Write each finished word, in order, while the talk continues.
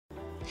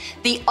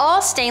The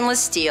all-stainless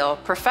steel,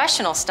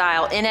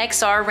 professional-style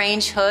NXR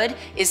Range Hood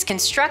is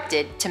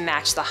constructed to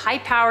match the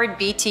high-powered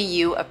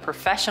BTU of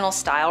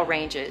professional-style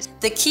ranges.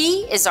 The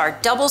key is our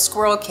double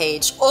squirrel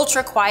cage,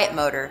 ultra-quiet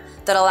motor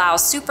that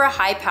allows super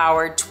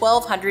high-powered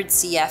 1200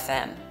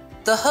 CFM.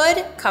 The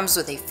hood comes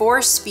with a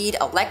 4-speed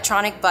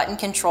electronic button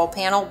control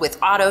panel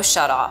with auto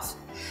shutoff.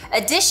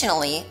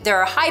 Additionally, there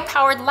are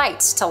high-powered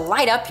lights to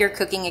light up your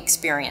cooking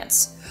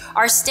experience.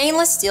 Our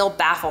stainless steel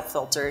baffle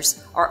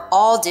filters are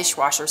all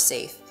dishwasher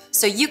safe,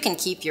 so you can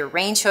keep your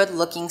Range Hood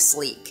looking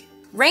sleek.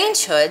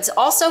 Range Hoods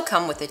also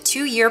come with a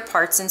 2-year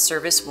parts and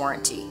service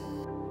warranty.